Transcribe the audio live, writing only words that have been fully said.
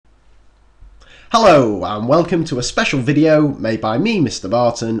Hello and welcome to a special video made by me, Mr.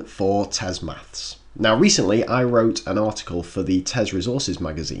 Barton, for TES Maths. Now recently I wrote an article for the TES Resources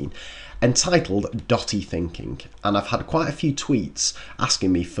magazine entitled Dotty Thinking, and I've had quite a few tweets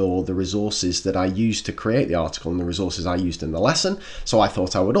asking me for the resources that I used to create the article and the resources I used in the lesson, so I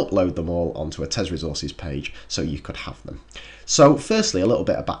thought I would upload them all onto a TES Resources page so you could have them. So firstly, a little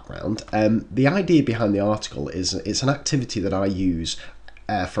bit of background. The idea behind the article is it's an activity that I use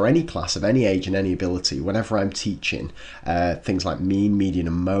for any class of any age and any ability whenever I'm teaching things like mean, median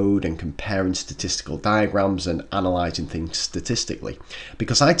and mode, and comparing statistical diagrams and analysing things statistically,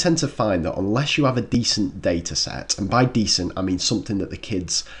 because I tend to find that unless you have a decent data set, and by decent I mean something that the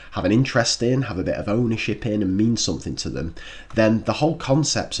kids have an interest in, have a bit of ownership in and means something to them, then the whole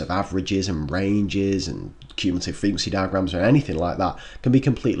concepts of averages and ranges and cumulative frequency diagrams or anything like that can be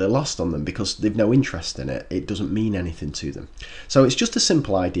completely lost on them because they've no interest in it. It doesn't mean anything to them. So it's just a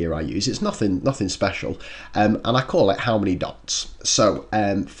simple idea I use. It's nothing special, and I call it how many dots. So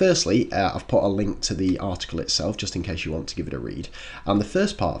firstly, I've put a link to the article itself just in case you want to give it a read, and the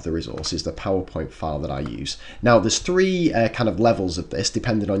first part of the resource is the PowerPoint file that I use. Now there's three kind of levels of this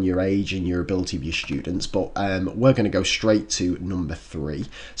depending on your age and your ability of your students, but we're going to go straight to number 3.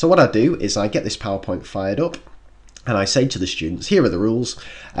 So what I do is I get this PowerPoint fired up and I say to the students, here are the rules.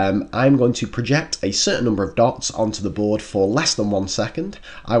 I'm going to project a certain number of dots onto the board for less than 1 second.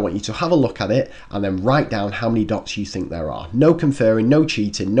 I want you to have a look at it and then write down how many dots you think there are. No conferring, no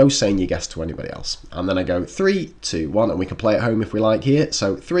cheating, no saying you guessed to anybody else. And then I go 3, 2, 1, and we can play at home if we like here.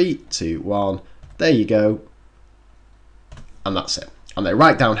 So 3, 2, 1, there you go. And that's it. And they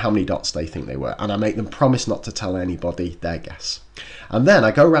write down how many dots they think they were, and I make them promise not to tell anybody their guess. And then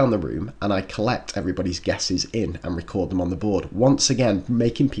I go around the room and I collect everybody's guesses in and record them on the board, once again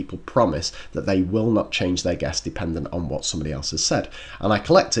making people promise that they will not change their guess dependent on what somebody else has said. And I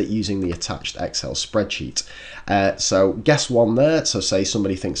collect it using the attached Excel spreadsheet. So guess one there, so say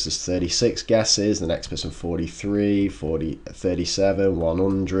somebody thinks there's 36 guesses, the next person 43, 37,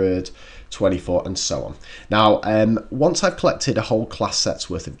 100, 24 and so on. Now once I've collected a whole class set's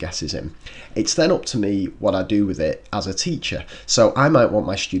worth of guesses in, it's then up to me what I do with it as a teacher. So I might want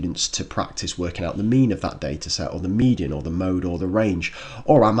my students to practice working out the mean of that data set, or the median, or the mode, or the range,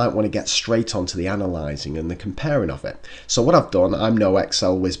 or I might want to get straight onto the analysing and the comparing of it. So what I've done, I'm no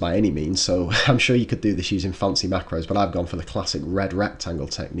Excel whiz by any means, so I'm sure you could do this using fancy macros, but I've gone for the classic red rectangle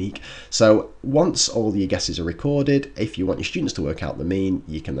technique. So once all your guesses are recorded, if you want your students to work out the mean,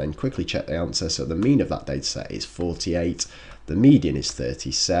 you can then quickly check the answer. So the mean of that data set is 48, the median is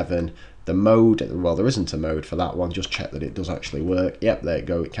 37, the mode, well there isn't a mode for that one, just check that it does actually work. Yep, there you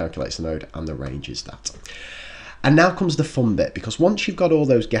go, it calculates the mode, and the range is that. And now comes the fun bit, because once you've got all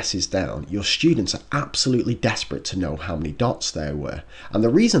those guesses down, your students are absolutely desperate to know how many dots there were. And the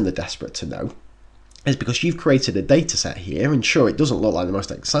reason they're desperate to know is because you've created a data set here, and sure, it doesn't look like the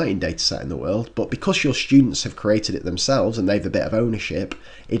most exciting data set in the world, but because your students have created it themselves and they've a bit of ownership,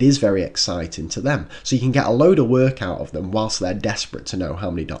 it is very exciting to them. So you can get a load of work out of them whilst they're desperate to know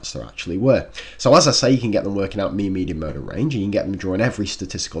how many dots there actually were. So as I say, you can get them working out mean, median, mode and range, and you can get them drawing every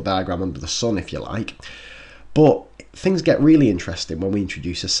statistical diagram under the sun if you like. But things get really interesting when we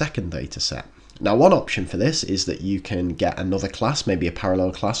introduce a second data set. Now one option for this is that you can get another class, maybe a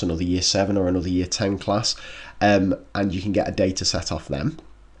parallel class, another year 7 or another year 10 class, and you can get a data set off them.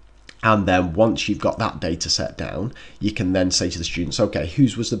 And then once you've got that data set down, you can then say to the students, okay,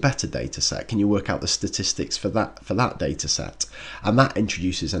 whose was the better data set? Can you work out the statistics for that data set? And that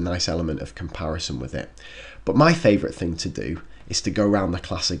introduces a nice element of comparison with it. But my favourite thing to do is to go around the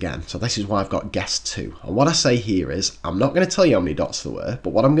class again. So this is why I've got guess 2. And what I say here is, I'm not going to tell you how many dots there were,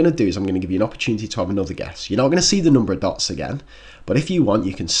 but what I'm going to do is I'm going to give you an opportunity to have another guess. You're not going to see the number of dots again, but if you want,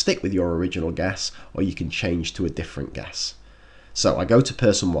 you can stick with your original guess, or you can change to a different guess. So I go to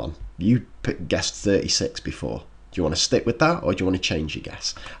person 1. You guessed 36 before. Do you want to stick with that, or do you want to change your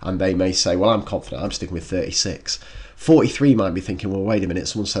guess? And they may say, well, I'm confident, I'm sticking with 36. 43 might be thinking, well, wait a minute,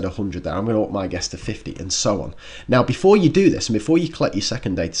 someone said 100 there, I'm going to up my guess to 50, and so on. Now, before you do this, and before you collect your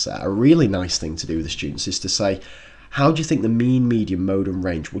second data set, a really nice thing to do with the students is to say, how do you think the mean, median, mode and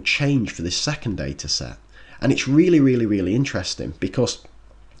range will change for this second data set? And it's really, really, really interesting, because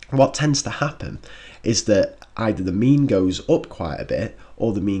what tends to happen is that either the mean goes up quite a bit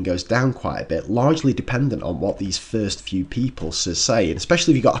or the mean goes down quite a bit, largely dependent on what these first few people say. And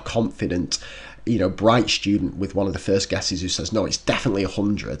especially if you've got a confident, bright student with one of the first guesses who says, no, it's definitely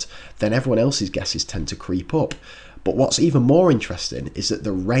 100, then everyone else's guesses tend to creep up. But what's even more interesting is that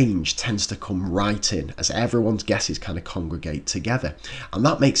the range tends to come right in as everyone's guesses kind of congregate together. And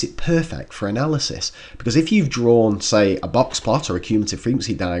that makes it perfect for analysis, because if you've drawn, say, a box plot or a cumulative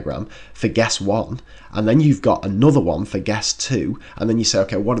frequency diagram for guess 1, and then you've got another one for guess 2, and then you say,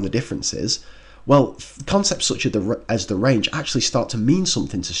 okay, what are the differences? Well, concepts such as the range actually start to mean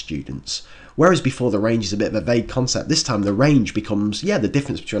something to students. Whereas before the range is a bit of a vague concept, this time the range becomes, the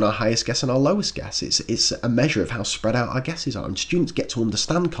difference between our highest guess and our lowest guess. It's a measure of how spread out our guesses are, and students get to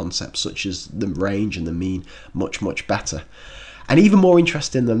understand concepts such as the range and the mean much, much better. And even more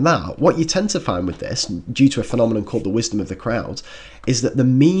interesting than that, what you tend to find with this, due to a phenomenon called the wisdom of the crowd, is that the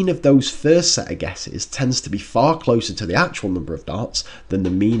mean of those first set of guesses tends to be far closer to the actual number of dots than the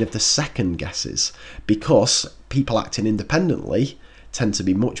mean of the second guesses, because people acting independently tend to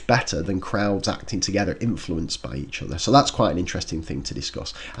be much better than crowds acting together, influenced by each other. So that's quite an interesting thing to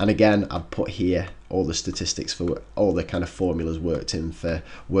discuss. And again, I've put here all the statistics for all the kind of formulas worked in for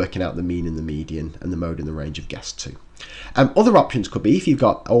working out the mean and the median and the mode and the range of guess 2. Other options could be, if you've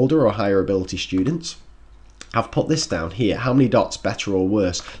got older or higher ability students, I've put this down here, how many dots better or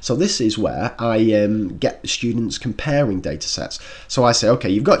worse. So this is where I get students comparing data sets. So I say, okay,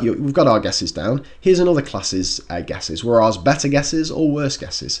 we've got our guesses down. Here's another class's guesses. Were ours better guesses or worse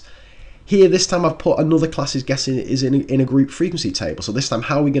guesses? Here, this time I've put another class's guessing is in a group frequency table. So this time,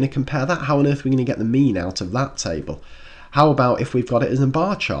 how are we going to compare that? How on earth are we going to get the mean out of that table? How about if we've got it as a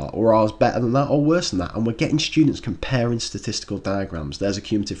bar chart, or ours better than that or worse than that? And we're getting students comparing statistical diagrams. There's a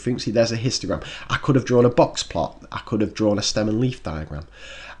cumulative frequency, there's a histogram. I could have drawn a box plot. I could have drawn a stem and leaf diagram.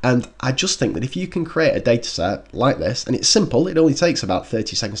 And I just think that if you can create a data set like this, and it's simple, it only takes about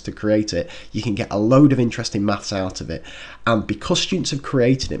 30 seconds to create it, you can get a load of interesting maths out of it. And because students have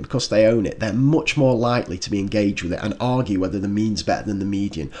created it, because they own it, they're much more likely to be engaged with it and argue whether the mean's better than the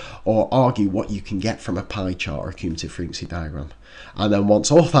median, or argue what you can get from a pie chart or a cumulative frequency diagram. And then once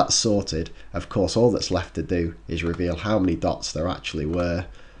all that's sorted, of course, all that's left to do is reveal how many dots there actually were.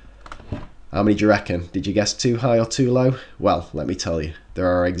 How many do you reckon? Did you guess too high or too low? Well, let me tell you, there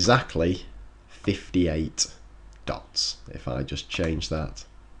are exactly 58 dots. If I just change that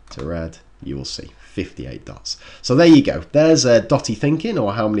to red, you will see 58 dots. So there you go. There's Dotty thinking,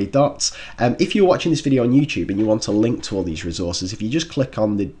 or how many dots. If you're watching this video on YouTube and you want a link to all these resources, if you just click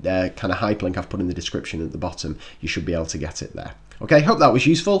on the kind of hyperlink I've put in the description at the bottom, you should be able to get it there. Okay, hope that was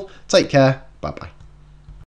useful. Take care. Bye-bye.